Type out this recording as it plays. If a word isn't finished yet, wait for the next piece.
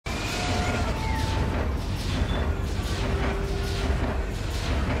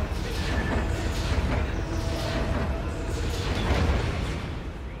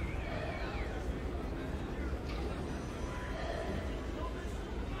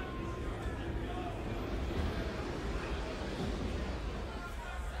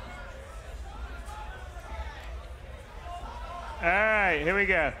All right, here we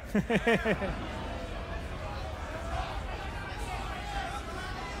go.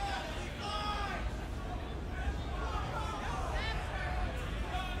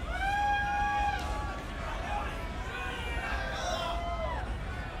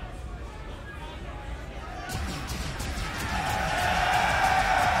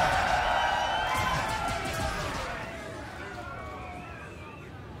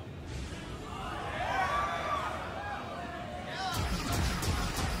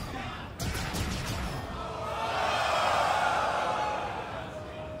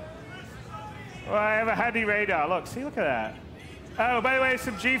 Well, I have a handy radar. Look, see, look at that. Oh, by the way,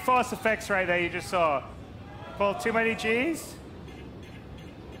 some G-force effects right there you just saw. Pulled too many Gs?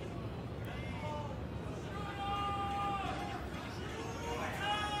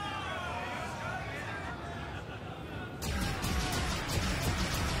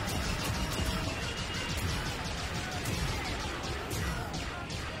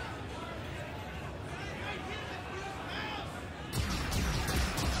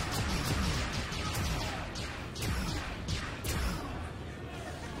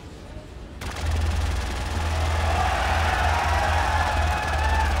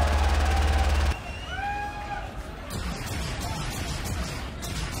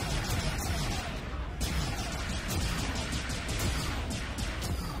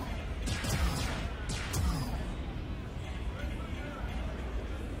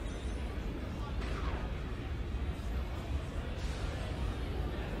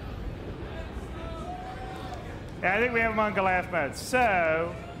 Yeah, I think we have them on Goliath mode.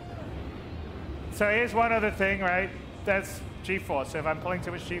 So here's one other thing, right? That's G-force. So if I'm pulling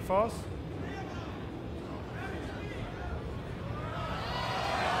too much G-force,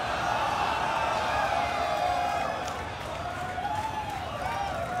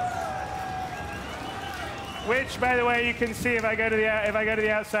 which, by the way, you can see if I go to the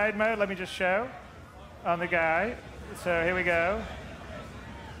outside mode. Let me just show on the guy. So here we go.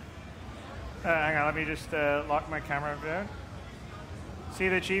 Hang on, let me just lock my camera down. See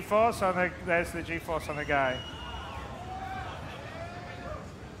the G-force on the, there's the G-force on the guy.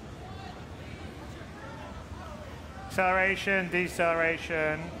 Acceleration,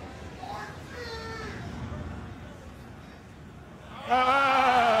 deceleration.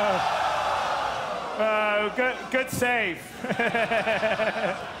 Oh, good save.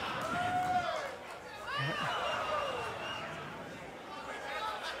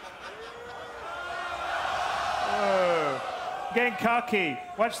 Getting cocky.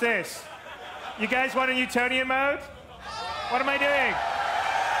 Watch this. You guys want a Newtonian mode? What am I doing?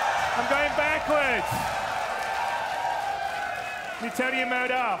 I'm going backwards. Newtonian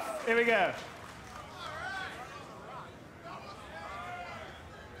mode off. Here we go.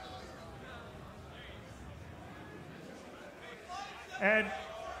 And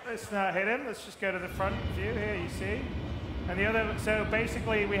let's not hit him. Let's just go to the front view here, you see. And the other, so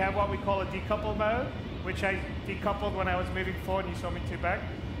basically we have what we call a decouple mode, which I decoupled when I was moving forward and you saw me two back.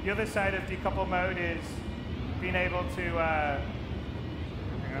 The other side of decouple mode is being able to, hang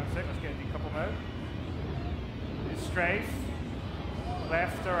on a sec, let's get decouple mode. Is strafe,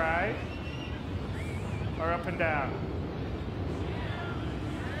 left or right, or up and down.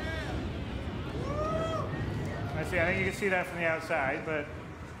 I think you can see that from the outside, but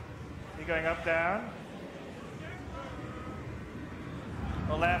you're going up, down,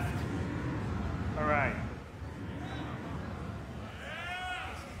 or left, or right.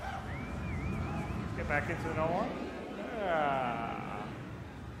 Let's get back into the normal one.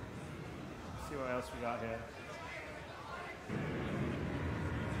 Let's see what else we got here.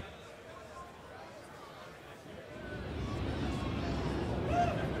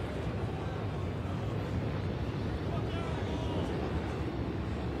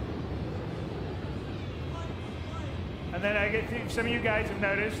 And then I get some of you guys have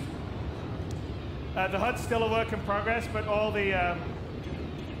noticed the HUD's still a work in progress, but all the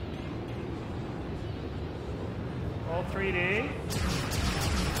all 3D.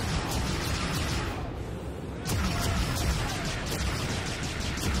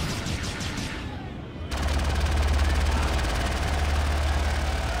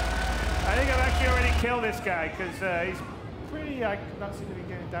 I think I've actually already killed this guy because he's pretty not seem to be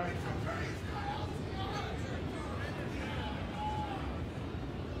getting damage from him.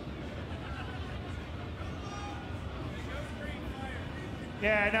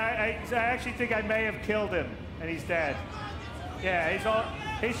 Yeah, and I actually think I may have killed him, and he's dead. Yeah,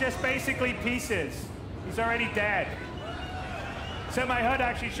 he's just basically pieces. He's already dead. So my HUD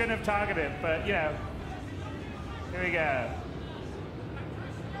actually shouldn't have targeted him, but you know, here we go.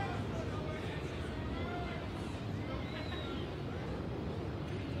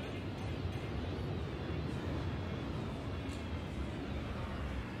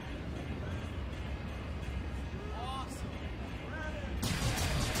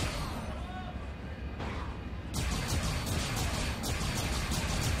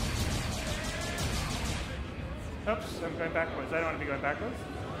 Oops, I'm going backwards. I don't want to be going backwards.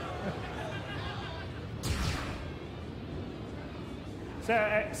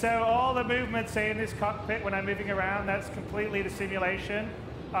 So all the movement, say in this cockpit when I'm moving around, that's completely the simulation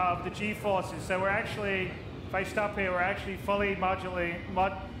of the G-forces. So we're actually, if I stop here, we're actually fully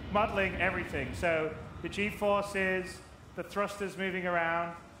modeling everything. So the G-forces, the thrusters moving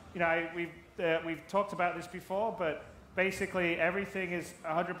around. You know, we've talked about this before, but basically everything is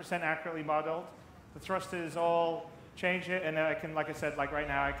 100% accurately modeled. The thrusters all change it, and then I can, like I said, like right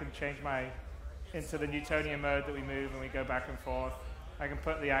now, I can change into the Newtonian mode that we move and we go back and forth. I can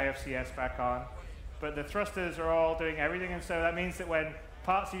put the IFCS back on. But the thrusters are all doing everything, and so that means that when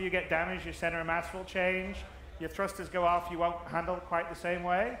parts of you get damaged, your center of mass will change, your thrusters go off, you won't handle it quite the same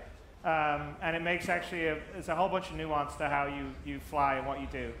way. And it makes actually, there's a whole bunch of nuance to how you fly and what you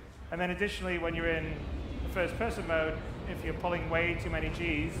do. And then additionally, when you're in the first person mode, if you're pulling way too many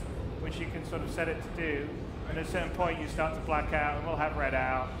Gs, which you can sort of set it to do, and at a certain point you start to black out and we'll have red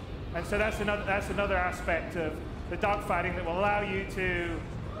out. And so that's another aspect of the dogfighting that will allow you to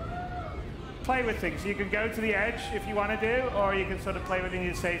play with things. You can go to the edge if you want to do, or you can sort of play within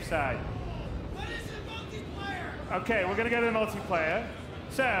your safe side. What is the multiplayer? Okay, we're going to go to the multiplayer.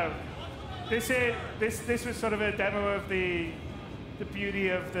 So this was sort of a demo of the beauty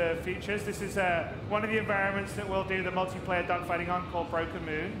of the features. This is one of the environments that we'll do the multiplayer dogfighting on, called Broken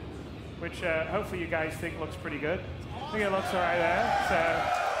Moon, which hopefully you guys think looks pretty good. I think it looks all right there. So,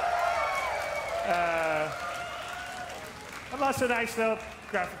 and lots of nice little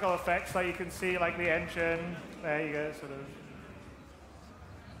graphical effects, like you can see, like the engine. There you go, sort of.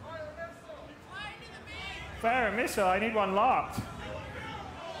 Fire a missile. I need one locked.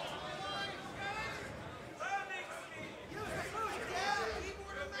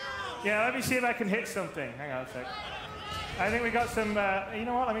 Yeah, let me see if I can hit something. Hang on a sec. I think we got some, you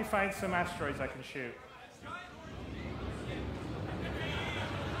know what, let me find some asteroids I can shoot.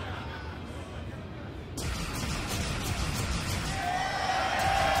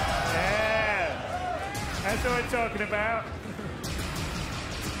 Yeah, that's what we're talking about.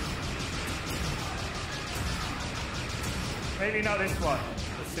 Maybe not this one.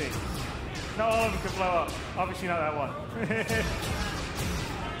 Let's see. Not all of them can blow up. Obviously not that one.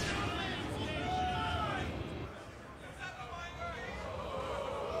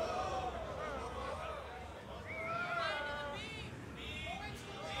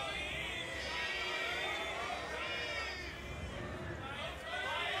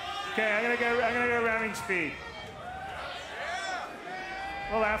 Okay, I'm gonna go ramming speed.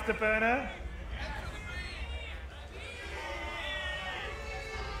 Little afterburner.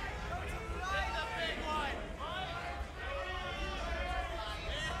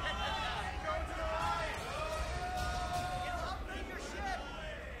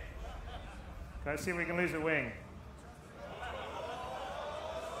 Let's see if we can lose a wing.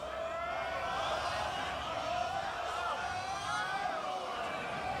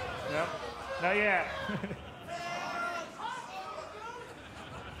 Nope, not yet.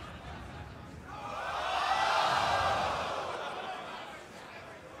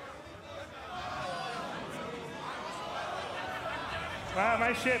 Wow,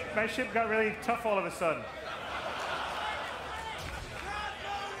 my ship got really tough all of a sudden.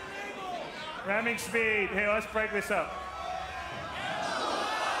 Ramming speed. Here, let's break this up.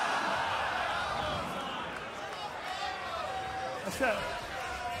 What's up?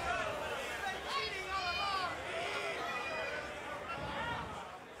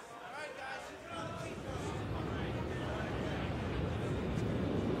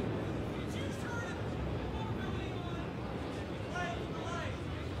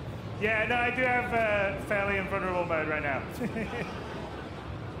 Yeah, no, I do have fairly invulnerable mode right now.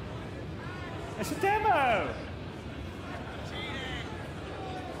 It's a demo!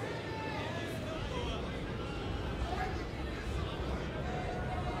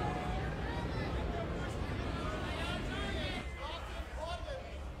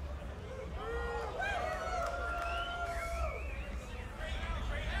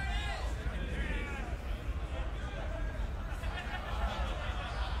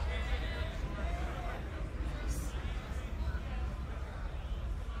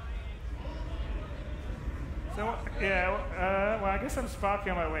 So, yeah, well, I guess I'm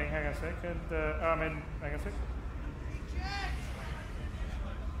sparking on my wing. Hang on a second. I'm in. Hang on a sec.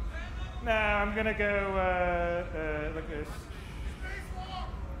 No, I'm going to go like this.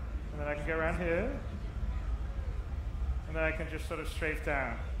 And then I can go around here. And then I can just sort of strafe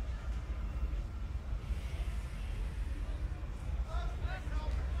down.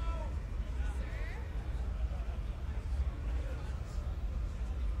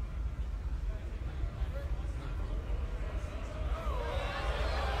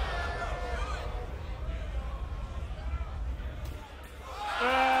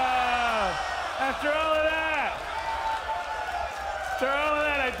 After all of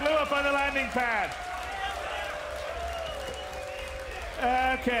that, I blew up on the landing pad.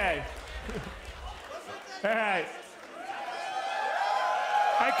 Okay. All right.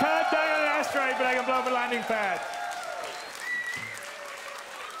 I can't die on an asteroid, but I can blow up a landing pad.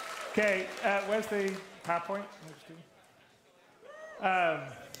 Okay, where's the PowerPoint?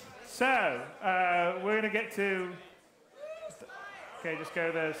 So, we're going to get to... Okay, just go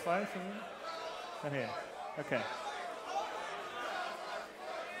to the slides. And here. Okay.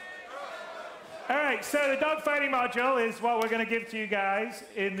 All right, so the dogfighting module is what we're going to give to you guys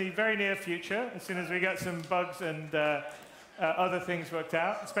in the very near future, as soon as we get some bugs and other things worked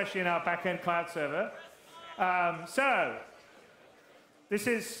out, especially in our back-end cloud server. So, this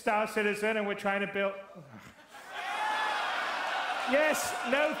is Star Citizen, and we're trying to build... Yes,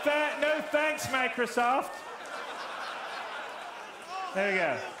 no thanks, Microsoft. There we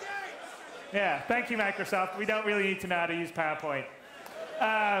go. Yeah, thank you, Microsoft. We don't really need to know how to use PowerPoint.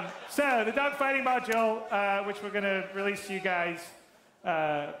 So the dogfighting module, which we're going to release to you guys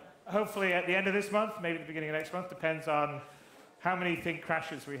hopefully at the end of this month, maybe the beginning of next month, depends on how many think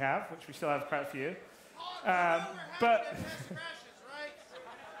crashes we have, which we still have quite a few.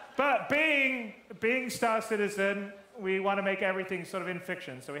 But being Star Citizen, we want to make everything sort of in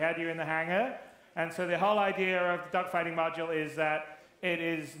fiction. So we had you in the hangar, and so the whole idea of the dogfighting module is that it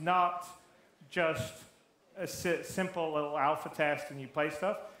is not just a simple little alpha test and you play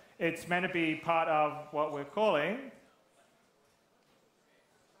stuff. It's meant to be part of what we're calling...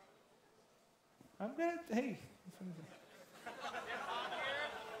 Hey.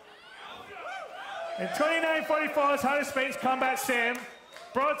 In 2944's Hardest Space Combat Sim,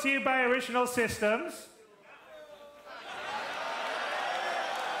 brought to you by Original Systems.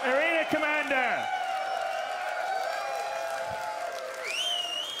 Arena Commander.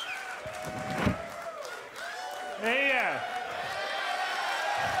 There you go.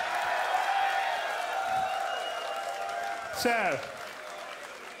 So,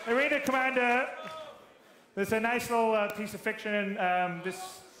 Arena Commander, there's a nice little piece of fiction in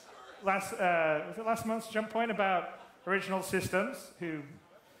this was it last month's Jump Point about Original Systems, who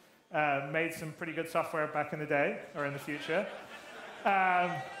made some pretty good software back in the day, or in the future.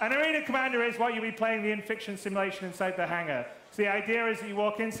 And Arena Commander is what you'll be playing the in-fiction simulation inside the hangar. So the idea is that you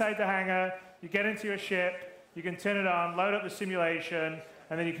walk inside the hangar, you get into your ship, you can turn it on, load up the simulation,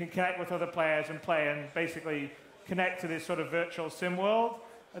 and then you can connect with other players and play and basically connect to this sort of virtual sim world.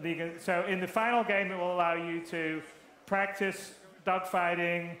 So in the final game, it will allow you to practice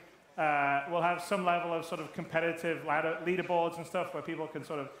dogfighting. We'll have some level of sort of competitive leaderboards and stuff where people can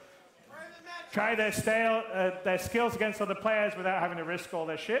sort of try their skills against other players without having to risk all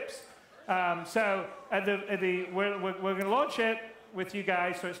their ships. So we're going to launch it with you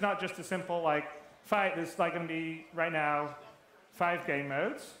guys, so it's not just a simple like fight. There's like going to be right now 5 game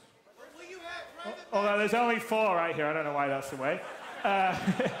modes. Although there's only 4 right here, I don't know why that's the way.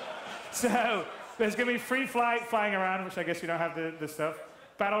 So there's going to be free flight flying around, which I guess you don't have the stuff.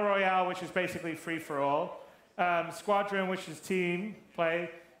 Battle Royale, which is basically free for all. Squadron, which is team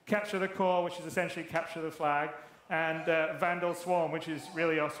play. Capture the Core, which is essentially capture the flag. And Vandal Swarm, which is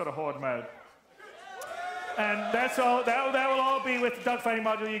really your sort of horde mode. And that's all. That will all be with the dogfighting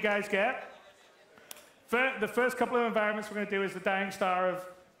module you guys get. The first couple of environments we're going to do is the Dying Star of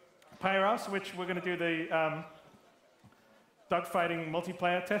Pyros, which we're going to do the dogfighting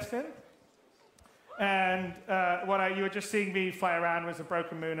multiplayer test in. And you were just seeing me fly around was the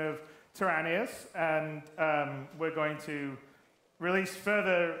broken moon of Tyrannius, and we're going to release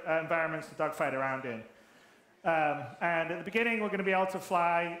further environments to dogfight around in. And at the beginning, we're going to be able to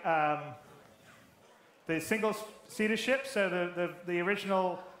fly the single-seater ships, so the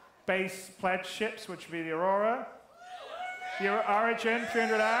original base pledge ships, which would be the Aurora, the Origin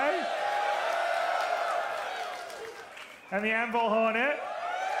 300i, and the Anvil Hornet.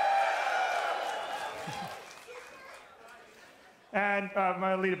 And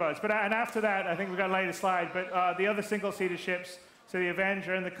my leaderboards. And after that, I think we've got to lay the slide, but the other single-seater ships, so the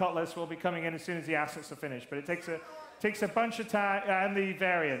Avenger and the Cutlass, will be coming in as soon as the assets are finished. But it takes a bunch of time, and the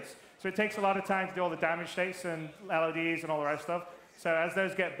variants. So it takes a lot of time to do all the damage states and LODs and all the rest of stuff. So as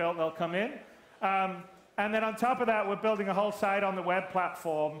those get built, they'll come in. And then on top of that, we're building a whole site on the web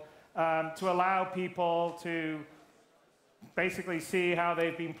platform to allow people to basically see how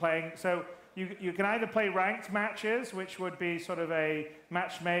they've been playing. So you can either play ranked matches, which would be sort of a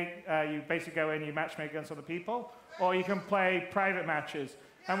matchmake. You basically go in, you matchmake against other people, or you can play private matches.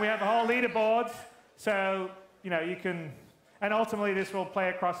 And we have a whole leaderboard, so you can. And ultimately, this will play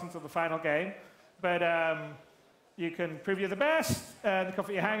across until the final game. But you can prove you're the best. The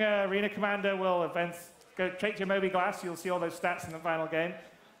comfort of your hangar, Arena Commander will go straight to your Moby Glass. You'll see all those stats in the final game.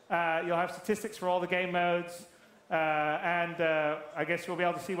 You'll have statistics for all the game modes. I guess we'll be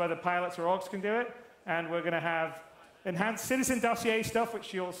able to see whether pilots or orcs can do it. And we're going to have enhanced citizen dossier stuff,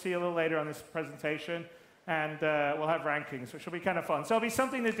 which you'll see a little later on this presentation. And we'll have rankings, which will be kind of fun. So it'll be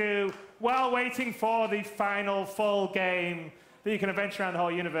something to do while waiting for the final full game that you can adventure around the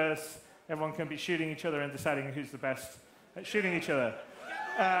whole universe. Everyone can be shooting each other and deciding who's the best at shooting each other.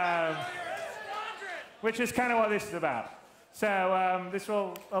 Which is kind of what this is about. So this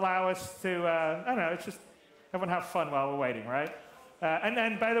will allow us to, I don't know, it's just everyone have fun while we're waiting, right? And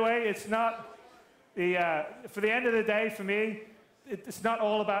then, by the way, it's not for the end of the day, for me, it's not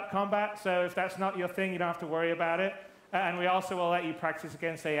all about combat. So if that's not your thing, you don't have to worry about it. And we also will let you practice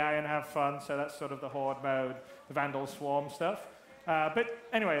against AI and have fun. So that's sort of the Horde mode, the Vandal Swarm stuff. But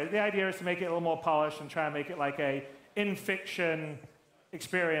anyway, the idea is to make it a little more polished and try and make it like a in-fiction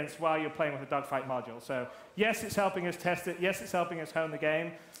experience while you're playing with the Dogfight module. So yes, it's helping us test it. Yes, it's helping us hone the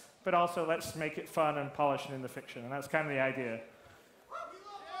game. But also, let's make it fun and polished in the fiction. And that's kind of the idea.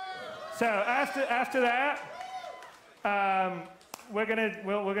 So after that, and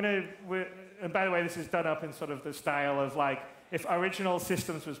by the way, this is done up in sort of the style of like if Original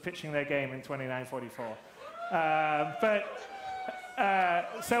Systems was pitching their game in 2944.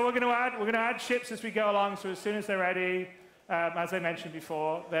 So we're going to add ships as we go along. So as soon as they're ready, as I mentioned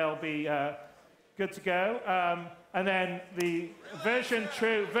before, they'll be good to go. And then the version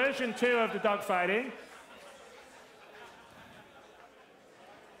 2 of the dogfighting.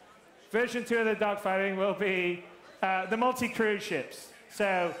 Version 2 of the dogfighting will be the multi-crew ships.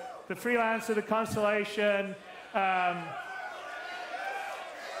 So the Freelancer, the Constellation,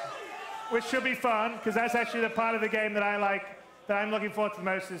 which should be fun, because that's actually the part of the game that I like, that I'm looking forward to the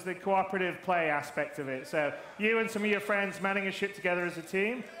most, is the cooperative play aspect of it. So you and some of your friends manning a ship together as a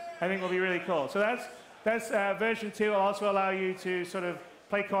team, I think will be really cool. So that's version 2 will also allow you to sort of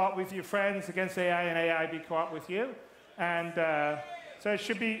play co-op with your friends against AI and AI be co-op with you. And so it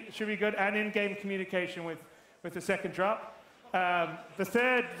should be good, and in-game communication with the second drop. The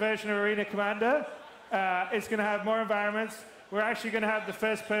third version of Arena Commander is going to have more environments. We're actually going to have the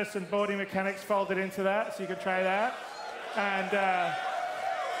first-person boarding mechanics folded into that, so you can try that. And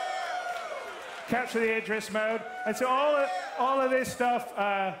capture the Idris mode. And so all of this stuff,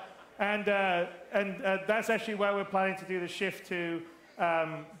 and that's actually where we're planning to do the shift to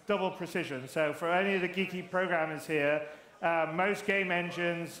double precision. So for any of the geeky programmers here, most game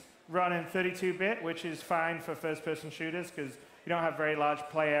engines run in 32-bit, which is fine for first-person shooters because you don't have very large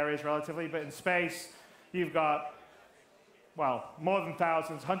play areas relatively. But in space, you've got, well, more than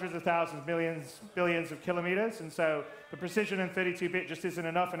thousands, hundreds of thousands, millions, billions of kilometers. And so the precision in 32-bit just isn't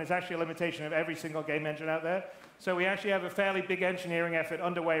enough, and it's actually a limitation of every single game engine out there. So we actually have a fairly big engineering effort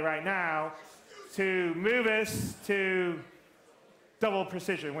underway right now to move us to double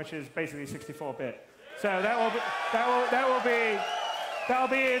precision, which is basically 64-bit. So that'll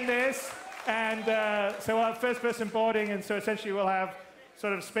be in this, and so we'll have first-person boarding, and so essentially we'll have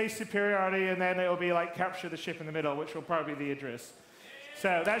sort of space superiority, and then it'll be like capture the ship in the middle, which will probably be the Idris.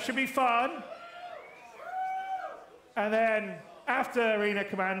 So that should be fun. And then after Arena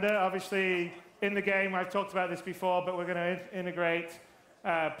Commander, obviously in the game, I've talked about this before, but we're going to integrate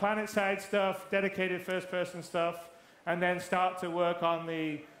planet-side stuff, dedicated first-person stuff, and then start to work on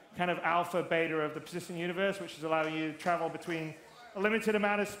the kind of alpha beta of the persistent universe, which is allowing you to travel between a limited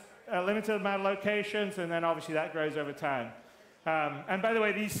amount of locations, and then obviously that grows over time. And by the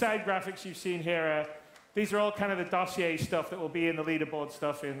way, these side graphics you've seen here, these are all kind of the dossier stuff that will be in the leaderboard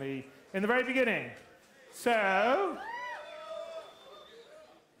stuff in the very beginning. So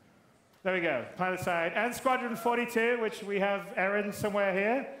there we go, planet side. And Squadron 42, which we have Aaron somewhere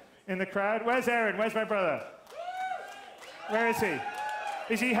here in the crowd. Where's Aaron? Where's my brother? Where is he?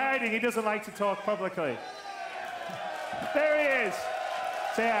 Is he hiding? He doesn't like to talk publicly. There he is.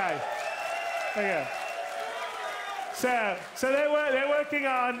 Say hi. There you go. So they're working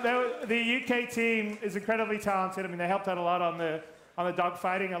on, the UK team is incredibly talented. I mean, they helped out a lot on the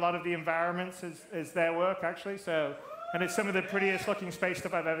dogfighting. A lot of the environments is their work, actually. So, and it's some of the prettiest looking space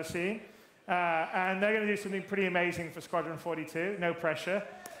stuff I've ever seen. And they're going to do something pretty amazing for Squadron 42. No pressure.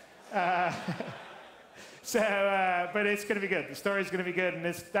 But it's going to be good. The story's going to be good, and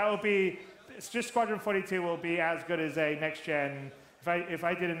it's just Squadron 42 will be as good as a next gen. If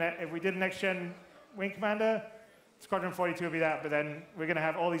we did a next gen Wing Commander, Squadron 42 will be that. But then we're going to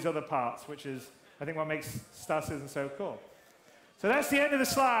have all these other parts, which is I think what makes Star Citizen so cool. So that's the end of the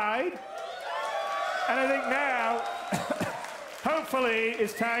slide, and I think now, hopefully,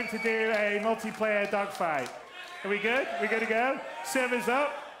 it's time to do a multiplayer dogfight. Are we good? We good to go? Servers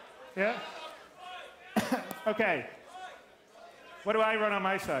up? Yeah. Okay. What do I run on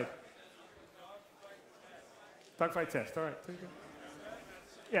my side? Dogfight test. All right.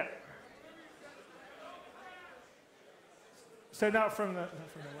 Yeah. So not from the right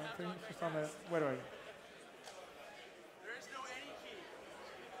thing, just on the, where do I? There is no any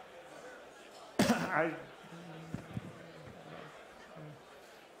key.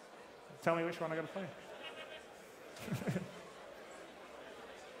 Tell me which one I got to play.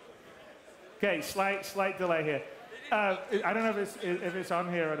 Okay, slight delay here. I don't know if it's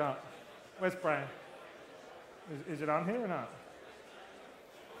on here or not. Where's Brian? Is it on here or not?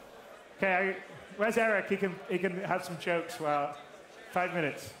 Okay, where's Eric? He can have some jokes. Well, 5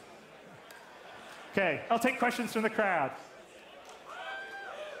 minutes. Okay, I'll take questions from the crowd.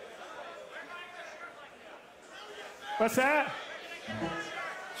 What's that?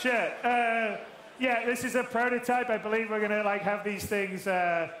 Sure. Yeah, this is a prototype. I believe we're going to have these things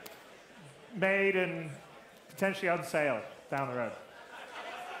made and potentially on sale down the road.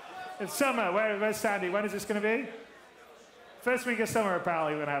 It's summer. Where's Sandy? When is this going to be? First week of summer,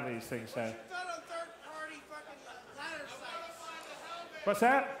 apparently, we're going to have these things. So. Third-party fucking ladder sites. What's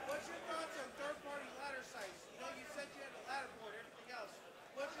that? What's your thoughts on third-party ladder sites? You know, you said you had a ladder board, everything else.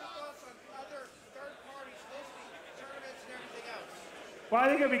 What's your thoughts on other third parties hosting tournaments and everything else? Well, I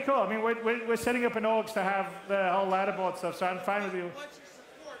think it'd be cool. I mean, we're setting up an orgs to have the whole ladder board stuff, so I'm fine with you. What's your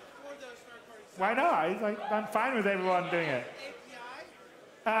support for those third-party sites? Why not? I'm fine with everyone doing it.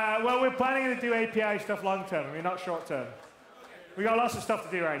 API? Well, we're planning to do API stuff long term. I mean, not short term. We got lots of stuff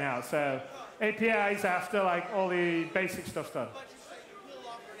to do right now, so APIs after all the basic stuff's done. But you said you will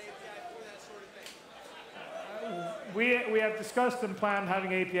offer an API for that sort of thing. We have discussed and planned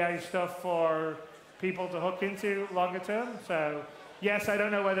having API stuff for people to hook into longer term. So yes, I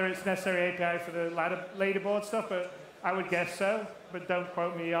don't know whether it's necessary API for the leaderboard stuff, but I would guess so. But don't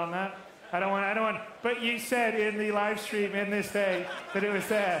quote me on that. I don't want. But you said in the live stream in this day that it was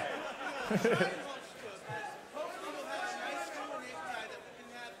there.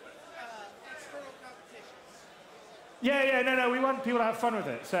 Yeah, no, we want people to have fun with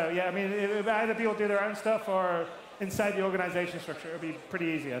it. So, yeah, I mean, either people do their own stuff or inside the organization structure. It'll be pretty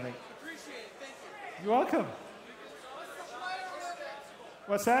easy, I think. Appreciate it. Thank you. You're welcome.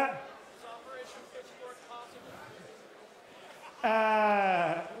 What's that?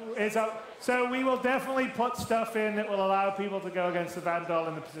 So we will definitely put stuff in that will allow people to go against the Vandal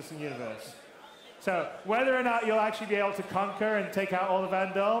in the persistent universe. So whether or not you'll actually be able to conquer and take out all the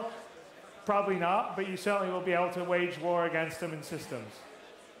Vandal, probably not, but you certainly will be able to wage war against them in systems.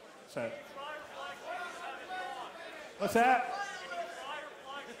 So, what's that?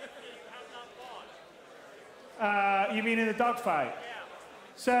 You mean in the dogfight?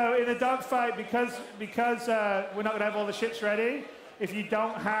 So in the dogfight, because we're not going to have all the ships ready, if you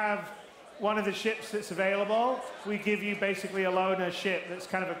don't have one of the ships that's available, we give you basically a loaner ship that's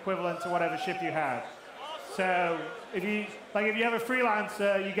kind of equivalent to whatever ship you have. So if you have a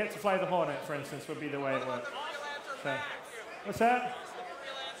freelancer, you get to fly the Hornet, for instance, would be the way it works. So, what's that?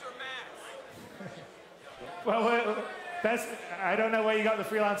 Well, I don't know where you got the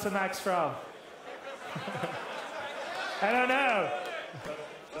Freelancer Max from. I don't know.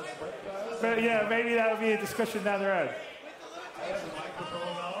 But yeah, maybe that would be a discussion down the road. I have a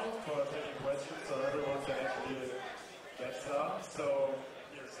microphone now for taking questions, so everyone can actually get some. So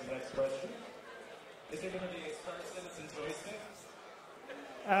here's the next question. Is it going to be Express Limits and joysticks?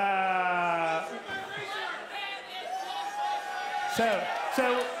 So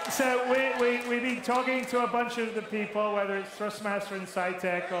we've been talking to a bunch of the people, whether it's Thrustmaster and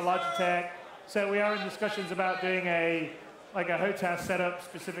SciTech or Logitech. So we are in discussions about doing a HOTAS setup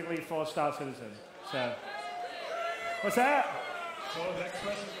specifically for Star Citizen. So, what's that? So next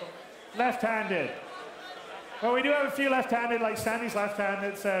question. Left-handed. Well, we do have a few left-handed, like Sandy's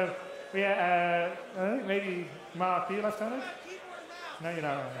left-handed, so we I think maybe Mark, are you left-handed? No, you're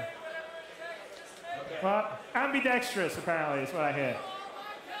not. Okay. Well, ambidextrous, apparently, is what I hear.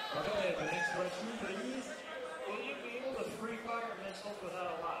 Okay, the next question, please. Will you be able to free fire missiles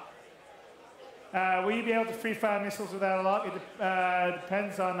without a lock? Will you be able to free fire missiles without a lock? It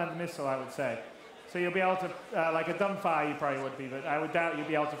depends on the missile, I would say. So you'll be able to, like a dumbfire you probably would be, but I would doubt you'd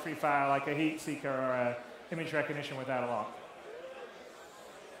be able to free fire like a heat seeker or a image recognition without a lock.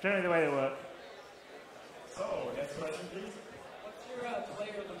 Generally the way they work. So, next question, please. What's your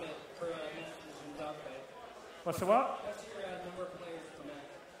player limit for messages in Dogfight? What's the what? What's your number of players per match?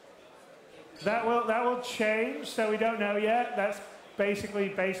 That will change, so we don't know yet. That's basically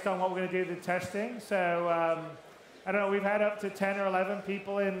based on what we're going to do with the testing. So I don't know, we've had up to 10 or 11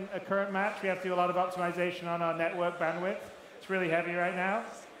 people in a current match. We have to do a lot of optimization on our network bandwidth. It's really heavy right now.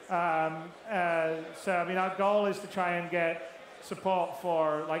 So I mean, our goal is to try and get support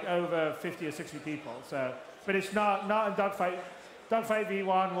for like over 50 or 60 people. So, but it's not in Dogfight. Dogfight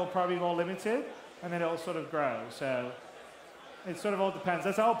V1 will probably be more limited, and then it'll sort of grow. So it sort of all depends.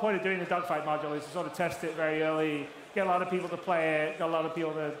 That's the whole point of doing the Dogfight module, is to sort of test it very early, get a lot of people to play it, get a lot of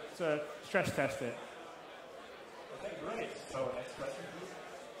people to stress test it. Okay, great. So next question, please.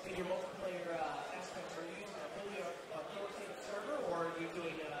 In your multiplayer aspects, are you using a fully authoritative server, or are you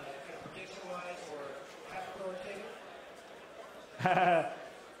doing prediction-wise or half-authoritative?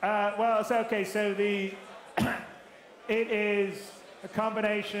 Well, so okay, so it is a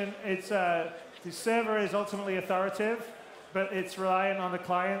combination. It's the server is ultimately authoritative, but it's reliant on the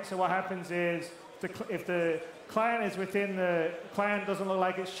client. So what happens is, if the client is within the client doesn't look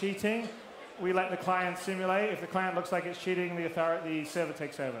like it's cheating, we let the client simulate. If the client looks like it's cheating, the server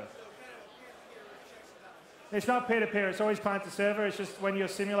takes over. It's not peer-to-peer. It's always client to server. It's just when you're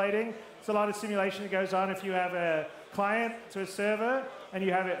simulating, it's a lot of simulation that goes on. If you have a client to a server and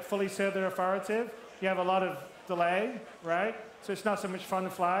you have it fully server authoritative, you have a lot of delay, right? So it's not so much fun to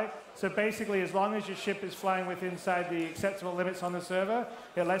fly. So basically, as long as your ship is flying within inside the acceptable limits on the server,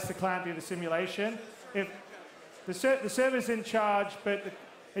 it lets the client do the simulation. If the server's in charge, but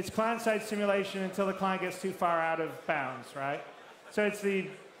it's client-side simulation until the client gets too far out of bounds, right? So it's the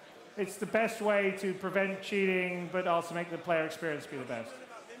best way to prevent cheating, but also make the player experience be the best.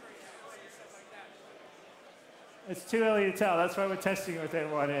 It's too early to tell. That's why we're testing it with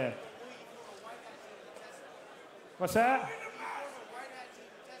everyone here. What's that?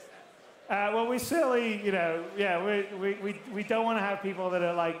 Well, we certainly, we don't want to have people that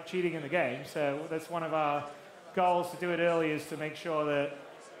are like cheating in the game. So that's one of our goals, to do it early, is to make sure that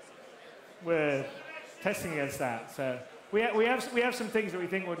we're testing against that. So we have some things that we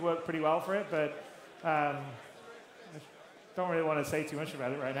think would work pretty well for it, but don't really want to say too much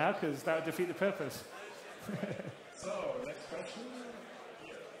about it right now because that would defeat the purpose. So next question.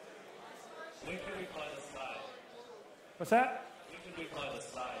 When can we fly the slide? What's that? When can we fly the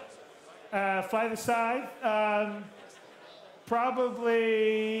slide? Fly the side.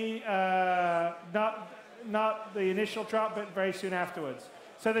 Probably not the initial drop, but very soon afterwards.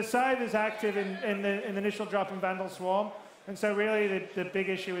 So the side is active in the initial drop in Vandal Swarm, and so really the big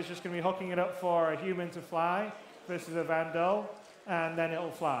issue is just going to be hooking it up for a human to fly versus a Vandal, and then it'll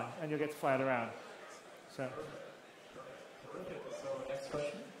fly, and you'll get to fly it around. So. Terrific. So next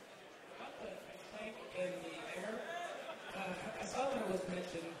question. About the tank in the air, I saw that it was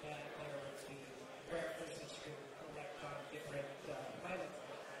mentioned that there was the rare fishes to collect on different planets.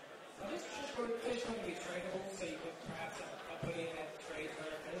 Are these fish going to be tradable, so you could perhaps have a company that trades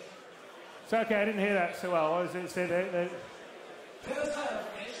rare fish? So okay, I didn't hear that so well. What does it say there? There was a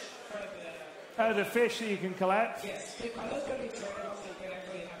fish for the... Oh, the fish that you can collect? Yes. Are those going to be tradable, so you can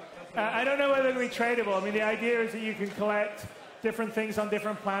actually have a company? I don't know whether they're going to be tradable. I mean, the idea is that you can collect different things on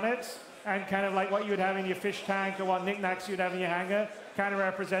different planets, and kind of like what you would have in your fish tank or what knickknacks you'd have in your hangar kind of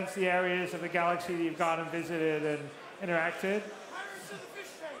represents the areas of the galaxy that you've gone and visited and interacted.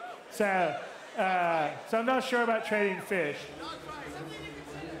 So I'm not sure about trading fish.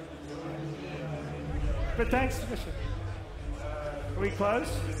 But thanks. Are we close?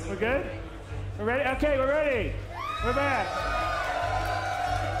 We're good? We're ready? Okay, we're ready. We're back.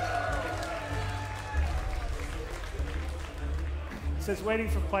 It says waiting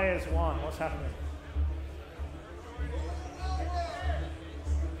for players one. What's happening?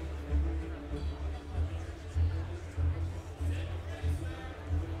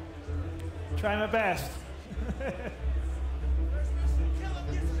 Try my best.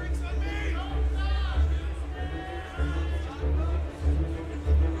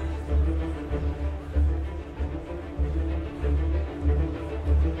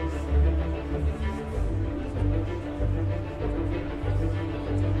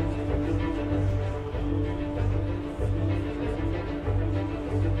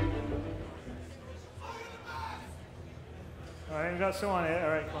 All right, we got someone here. All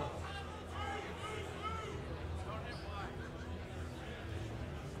right, come on.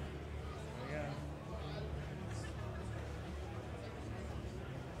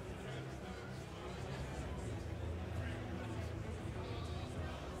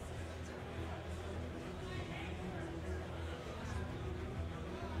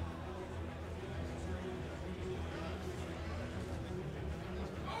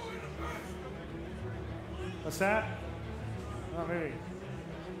 What's that? Not moving.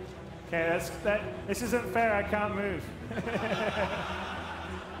 Okay, this isn't fair. I can't move.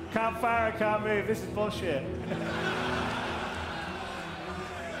 Can't fire. I can't move. This is bullshit.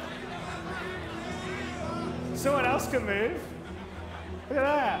 Someone else can move. Look at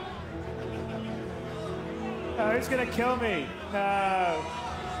that. Oh, he's gonna kill me. No.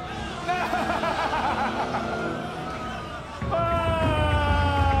 No! Oh!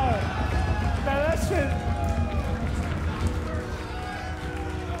 No, that's it.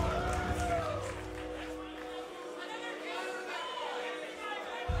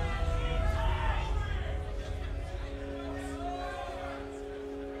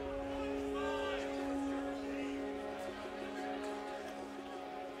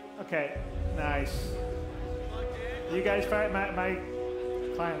 Okay, nice. You guys fight, my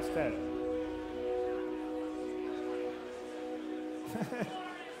client's dead.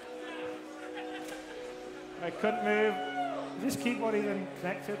 I couldn't move. Is this keyboard even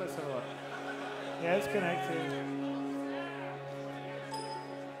connected? Let's have a look. Yeah, it's connected.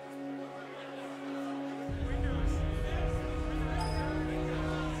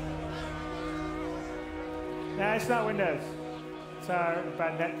 Nah, it's not Windows. It's our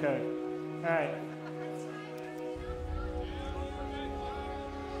bad net code. All right.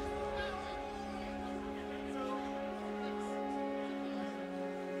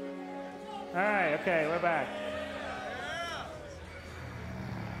 All right, okay, we're back.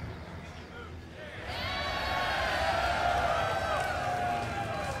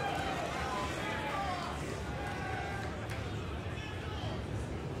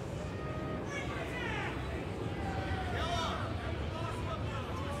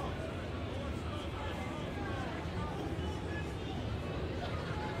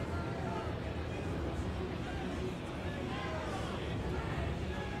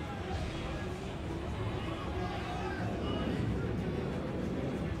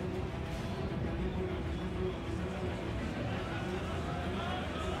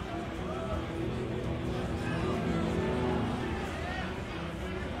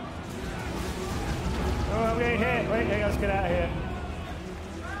 Wait, let's get out of here.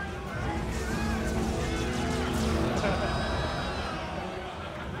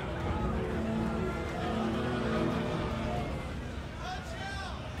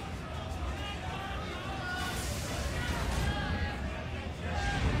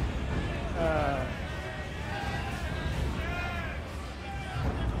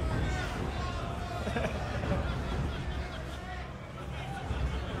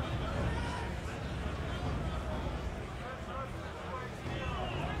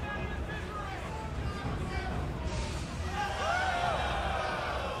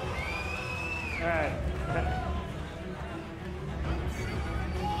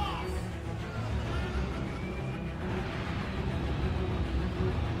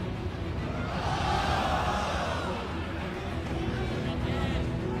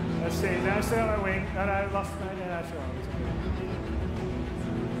 See, now I still on my wing, and I lost my natural.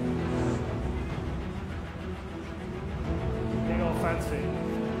 Getting all fancy.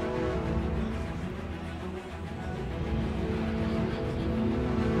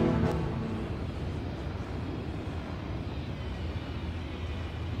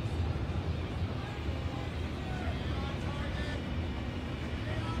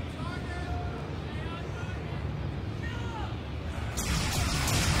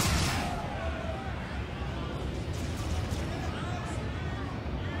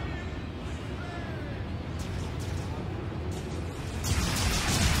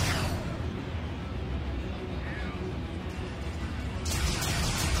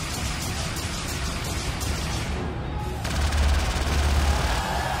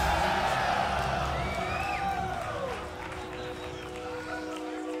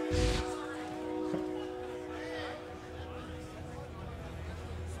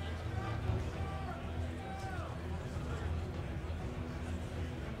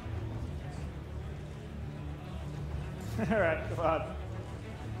 All right, come on.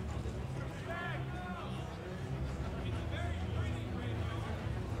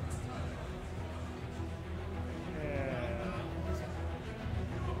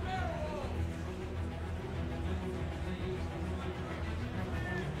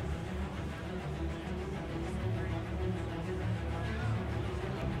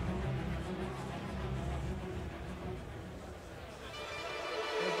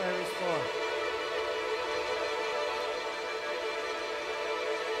 Everybody respawn.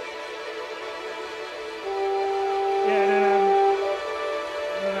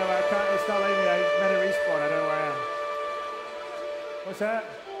 It's not letting me. I meant a respawn. I don't know where I am. What's that?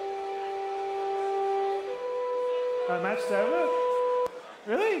 Match's over?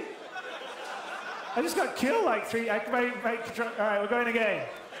 Really? I just got killed like three. All right, we're going again.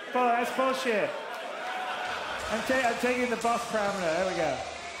 Oh, that's bullshit. I'm taking the boss parameter. There we go.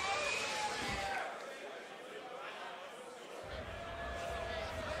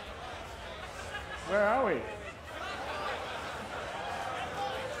 Where are we?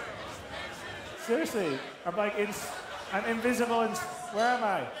 Seriously, I'm like, I'm invisible. Where am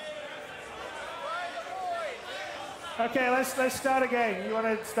I? Okay, let's start again. You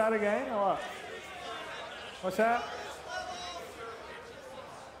want to start again or what? What's that?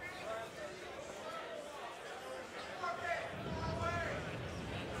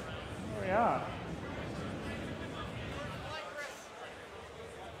 Here we are.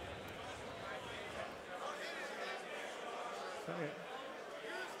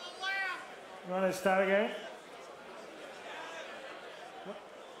 You want to start again?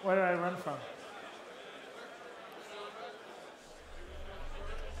 Where did I run from?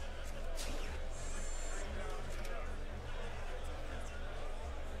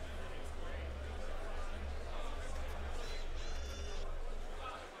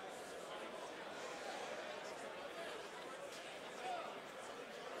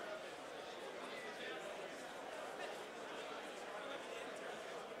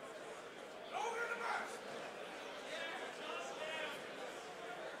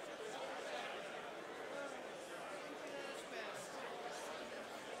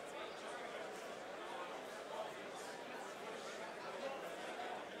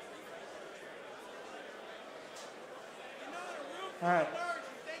 All right. You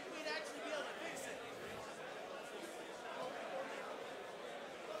think we'd actually be able to fix it?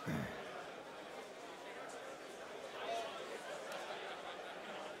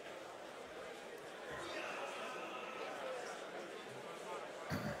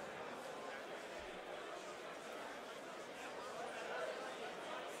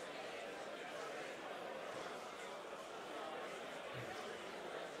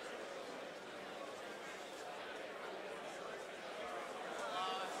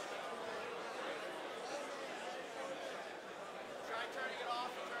 Try turning it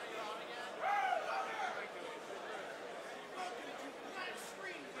off and turning it on again. Welcome to Flat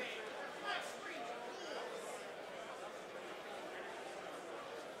Screen Game. Flat screens are cool.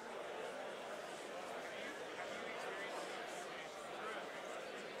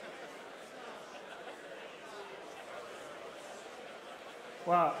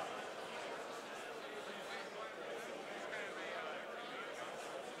 Wow.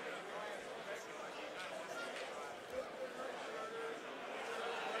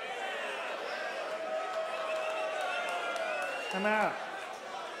 I'm out.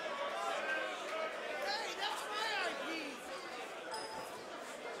 Hey, that's my IP.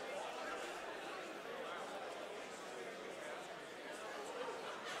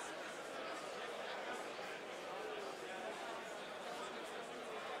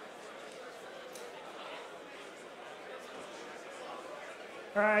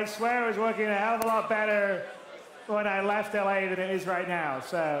 All right, I swear it was working a hell of a lot better when I left LA than it is right now.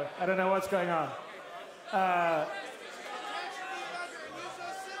 So I don't know what's going on. Attach your debugger and use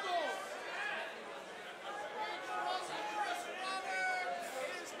those symbols.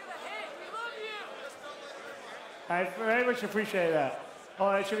 I very much appreciate that.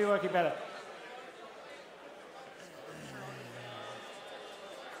 Oh, it should be working better.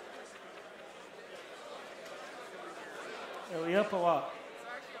 Are we up or what?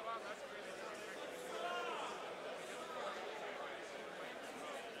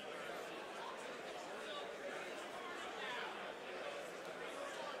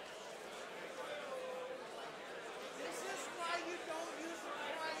 This is why you don't use the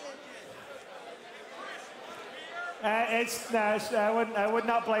CryEngine. I would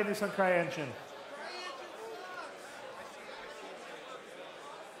not blame this on CryEngine. CryEngine sucks.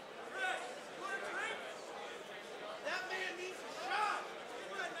 That man needs a shot.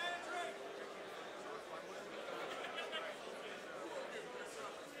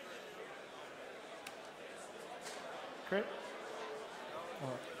 Crit?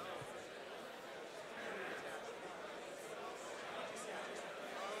 Oh.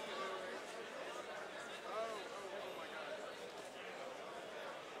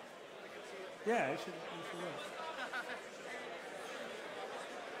 Yeah, it should work.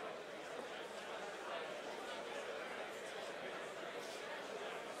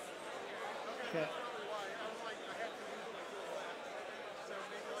 Okay.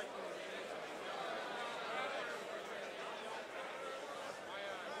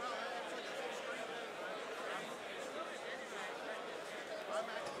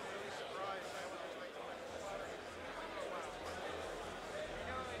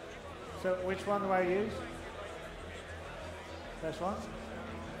 So which one do I use? This one?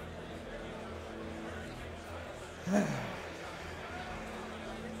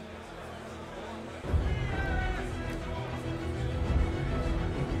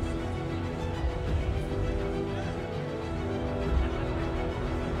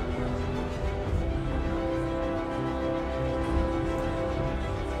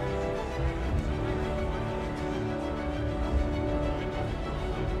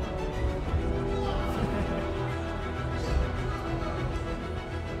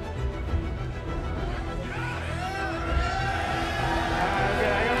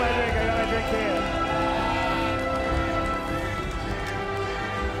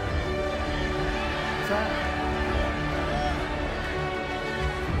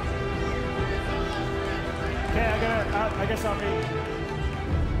 guess I'll be...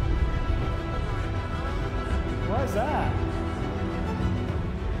 What is that?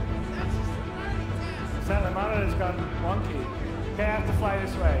 Is that the monitor's gone wonky? Okay, I have to fly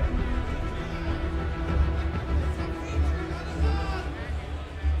this way.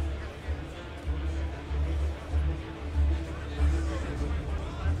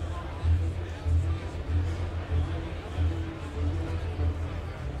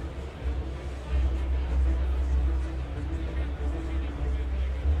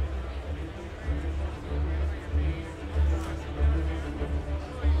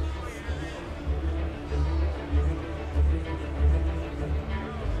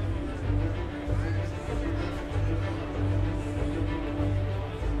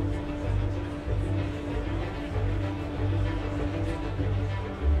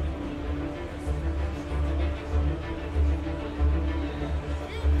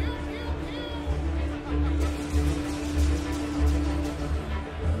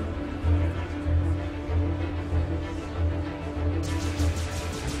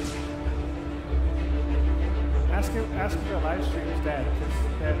 Ask if your live stream is dead,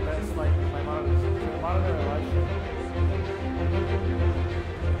 because that's like my monitor. Monitor or live stream.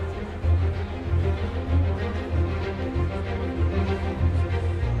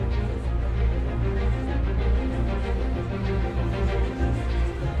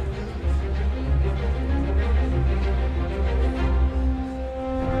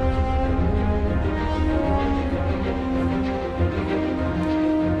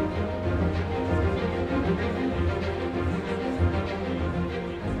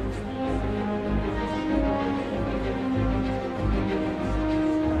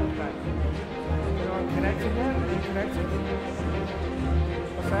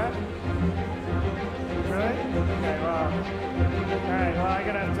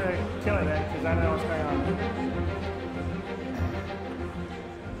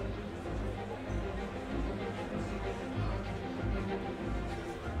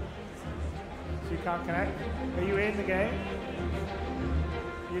 Can't connect? Are you in the game?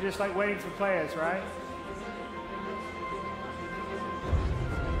 You're just like waiting for players, right?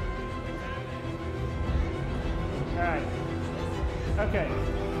 All right. Okay.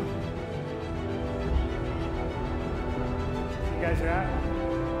 You guys are out?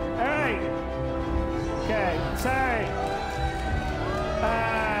 All right. Okay. Sorry.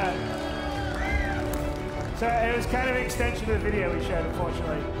 So it was kind of an extension of the video we showed,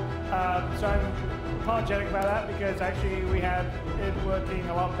 unfortunately. So I'm apologetic about that because actually we had it working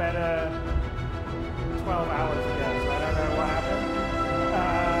a lot better 12 hours ago, so I don't know what happened.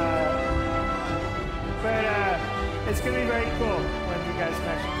 But it's going to be very cool when you guys can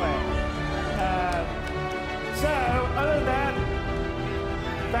actually play it. So, other than that,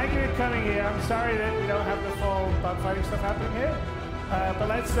 thank you for coming here. I'm sorry that we don't have the full dogfighting stuff happening here, but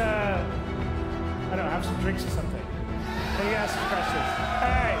let's, I don't know, have some drinks or something. Maybe ask some questions. All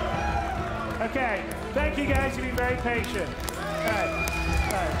right. Okay, thank you guys, you've been very patient. All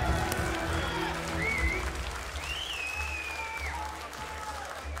right.